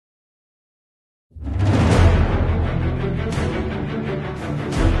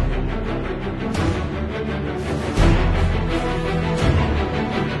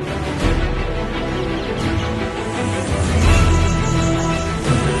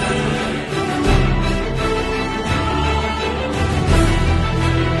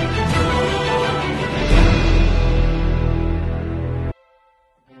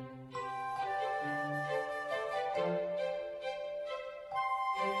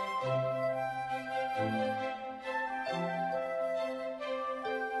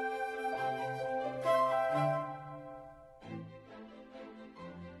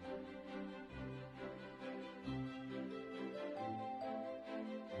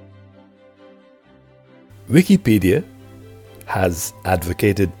Wikipedia has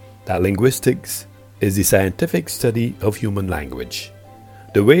advocated that linguistics is the scientific study of human language.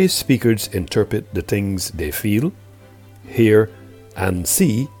 The way speakers interpret the things they feel, hear, and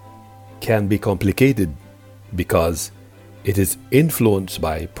see can be complicated because it is influenced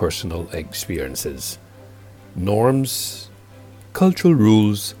by personal experiences, norms, cultural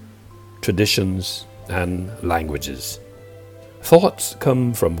rules, traditions, and languages. Thoughts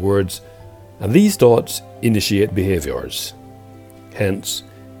come from words, and these thoughts initiate behaviors. Hence,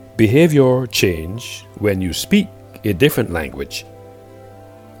 behavior change when you speak a different language.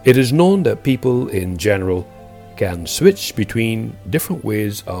 It is known that people in general can switch between different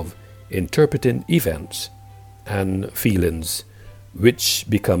ways of interpreting events and feelings, which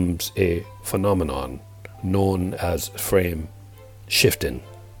becomes a phenomenon known as frame shifting.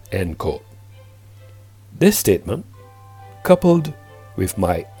 End quote. This statement, coupled with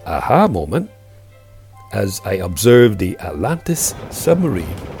my aha moment as I observed the Atlantis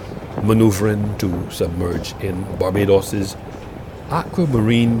submarine maneuvering to submerge in Barbados's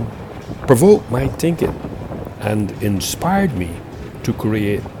aquamarine, provoked my thinking and inspired me to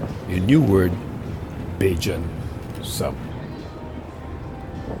create a new word, Bajan sub.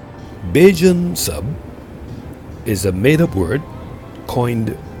 Bajan sub is a made-up word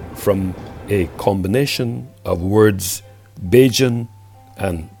coined from a combination of words Bajan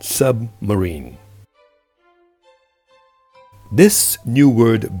and submarine. This new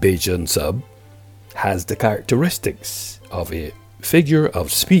word Bajan sub has the characteristics of a figure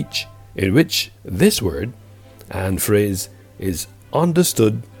of speech in which this word and phrase is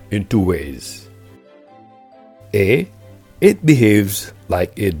understood in two ways. A. It behaves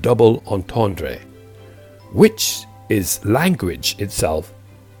like a double entendre, which is language itself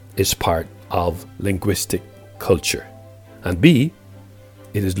is part of linguistic culture. And B.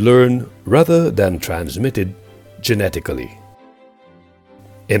 It is learned rather than transmitted genetically.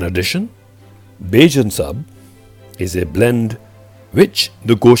 In addition, Bajan sub is a blend which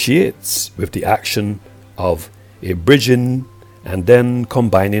negotiates with the action of a bridging and then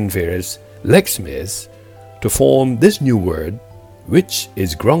combining various lexemes to form this new word, which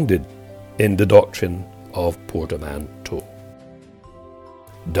is grounded in the doctrine of portmanteau.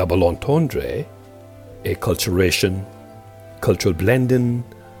 Double entendre, acculturation, cultural blending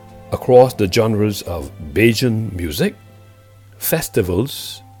across the genres of Bajan music,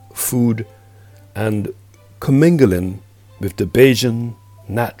 festivals, food, and commingling with the Bajan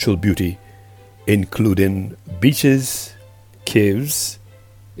natural beauty, including beaches, caves,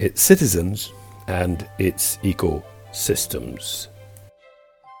 its citizens, and its ecosystems.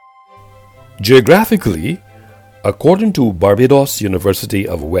 Geographically, according to Barbados University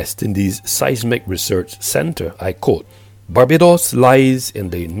of West Indies Seismic Research Centre, I quote, Barbados lies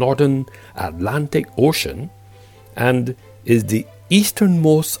in the northern Atlantic Ocean and is the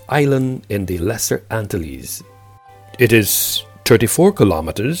easternmost island in the Lesser Antilles. It is 34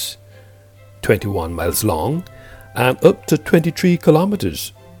 kilometers, 21 miles long, and up to 23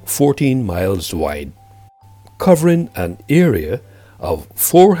 kilometers, 14 miles wide, covering an area of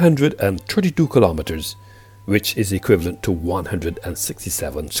 432 kilometers, which is equivalent to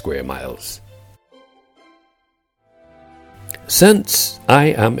 167 square miles. Since I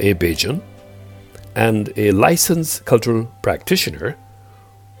am a Bajan and a licensed cultural practitioner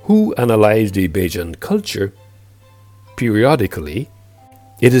who analyze the Bajan culture periodically,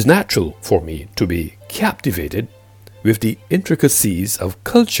 it is natural for me to be captivated with the intricacies of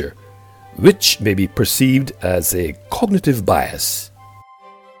culture, which may be perceived as a cognitive bias.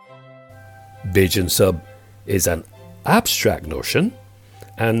 Bajan sub is an abstract notion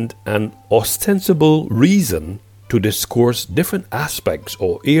and an ostensible reason to discourse different aspects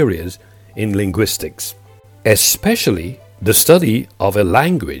or areas in linguistics, especially the study of a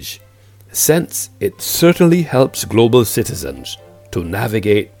language, since it certainly helps global citizens to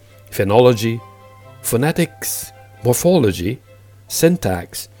navigate phonology, phonetics, morphology,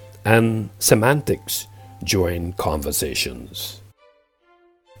 syntax, and semantics during conversations.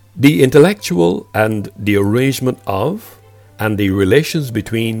 The intellectual and the arrangement of and the relations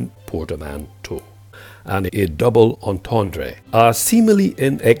between portmanteau and a double entendre are seemingly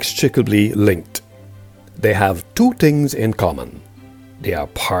inextricably linked. They have two things in common. They are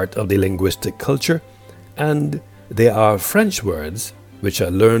part of the linguistic culture, and they are French words which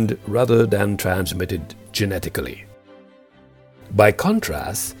are learned rather than transmitted genetically. By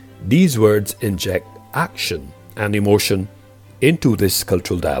contrast, these words inject action and emotion into this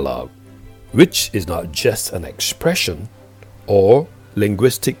cultural dialogue, which is not just an expression or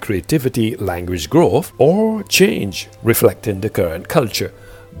linguistic creativity, language growth, or change reflecting the current culture,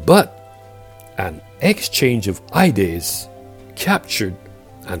 but an exchange of ideas captured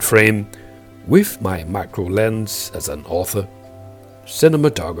and framed with my macro lens as an author,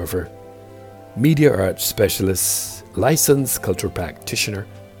 cinematographer, media arts specialist, licensed cultural practitioner,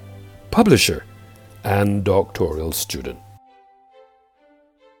 publisher, and doctoral student.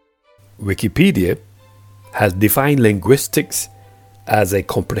 Wikipedia has defined linguistics as a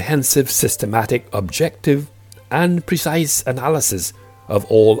comprehensive, systematic, objective, and precise analysis of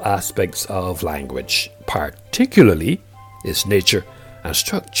all aspects of language, particularly its nature and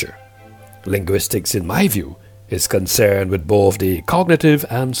structure. Linguistics, in my view, is concerned with both the cognitive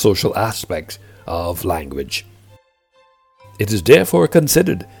and social aspects of language. It is therefore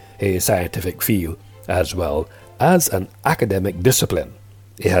considered a scientific field as well as an academic discipline.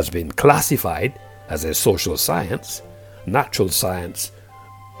 It has been classified as a social science, natural science,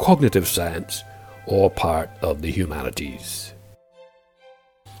 cognitive science, or part of the humanities.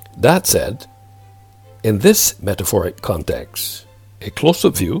 That said, in this metaphoric context, a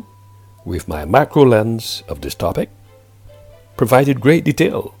close-up view with my macro lens of this topic provided great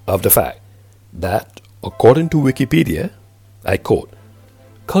detail of the fact that, according to Wikipedia, I quote,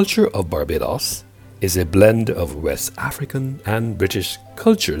 "Culture of Barbados is a blend of West African and British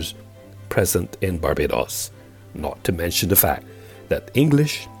cultures present in Barbados, not to mention the fact that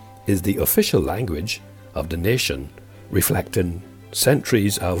English is the official language of the nation, reflecting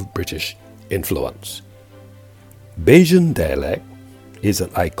centuries of British influence. Bajan dialect is an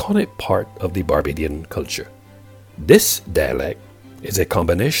iconic part of the Barbadian culture. This dialect is a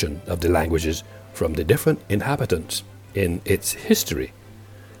combination of the languages from the different inhabitants in its history."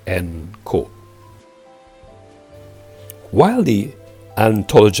 End quote. While the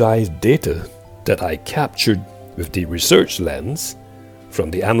anthologized data that I captured with the research lens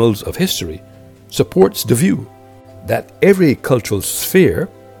from the annals of history supports the view that every cultural sphere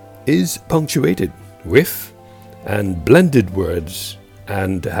is punctuated with and blended words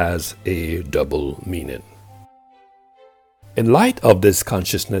and has a double meaning. In light of this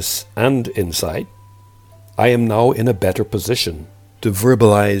consciousness and insight, I am now in a better position to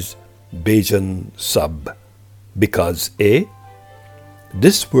verbalize Bajan sub because A.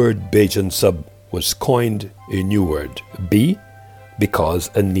 This word Bajan sub was coined a new word. B. Because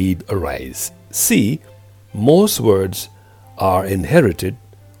a need arises. C. Most words are inherited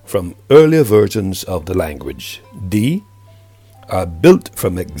from earlier versions of the language. D. Are built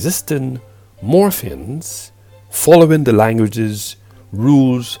from existing morphemes following the language's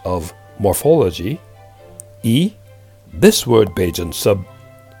rules of morphology. E. This word Bajan sub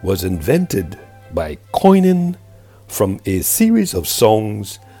was invented by coining from a series of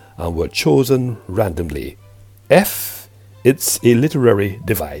songs and were chosen randomly. F. It's a literary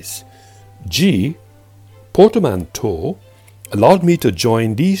device. G. Portmanteau allowed me to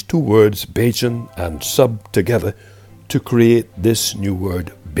join these two words Bajan and sub together to create this new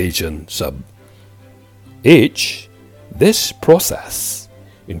word Bajan sub. H. This process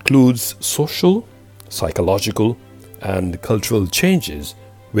includes social, psychological, and cultural changes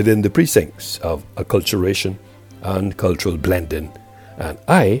within the precincts of acculturation and cultural blending. And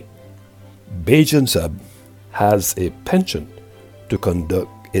I, Bajan sub, has a penchant to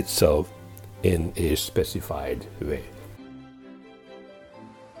conduct itself in a specified way.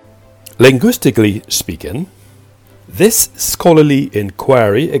 Linguistically speaking, this scholarly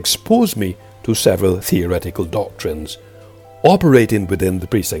inquiry exposed me to several theoretical doctrines operating within the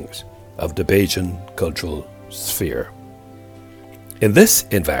precincts of the Bajan cultural sphere. In this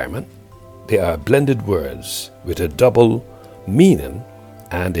environment, there are blended words with a double meaning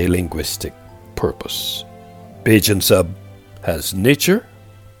and a linguistic purpose. Bajan sub has nature,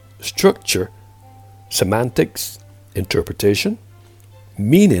 structure, semantics, interpretation,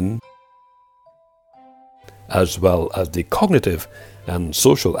 meaning, as well as the cognitive and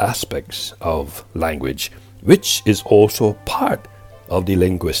social aspects of language, which is also part of the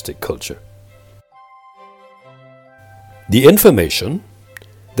linguistic culture. The information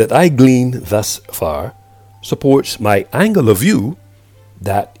that I gleaned thus far supports my angle of view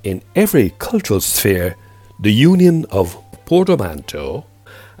that in every cultural sphere, the union of portmanteau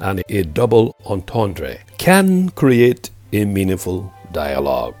and a double entendre can create a meaningful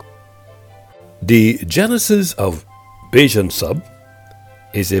dialogue. The genesis of Bajan sub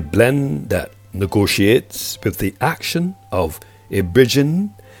is a blend that negotiates with the action of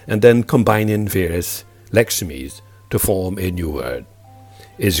abridging and then combining various lexemes to form a new word,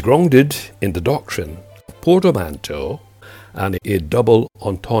 is grounded in the doctrine of portmanteau and a double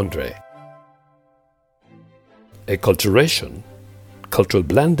entendre. Acculturation, cultural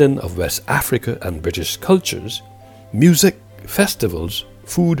blending of West Africa and British cultures, music, festivals,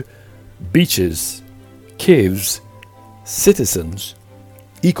 food, beaches, caves, citizens,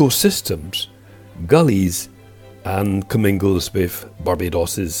 ecosystems, gullies, and commingles with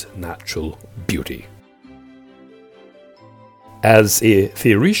Barbados's natural beauty. As a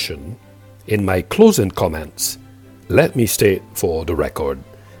theoretician, in my closing comments, let me state for the record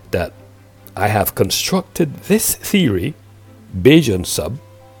that I have constructed this theory, Bajan Sub,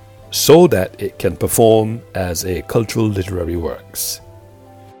 so that it can perform as a cultural literary works.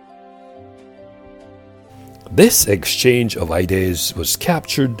 This exchange of ideas was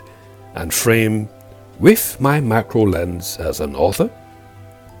captured and framed with my macro lens as an author,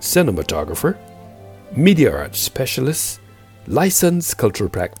 cinematographer, media arts specialist, licensed cultural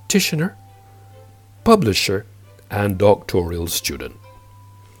practitioner, publisher, and doctoral student.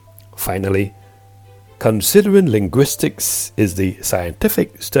 Finally, considering linguistics is the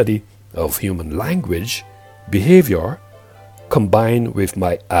scientific study of human language, behavior, combined with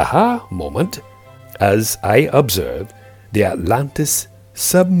my aha moment as I observed the Atlantis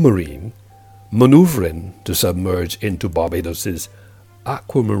submarine maneuvering to submerge into Barbados's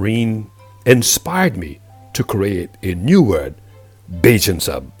aquamarine, inspired me to create a new word, Bajan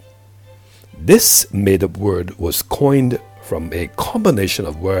Sub. This made-up word was coined from a combination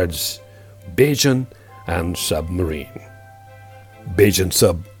of words Bajan and submarine. Bajan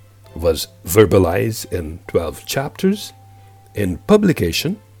Sub was verbalized in 12 chapters in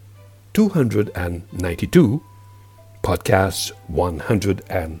publication 292, podcast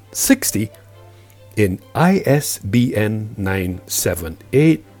 160, in ISBN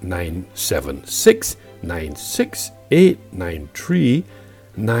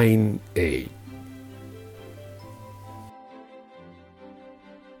 9789769689398.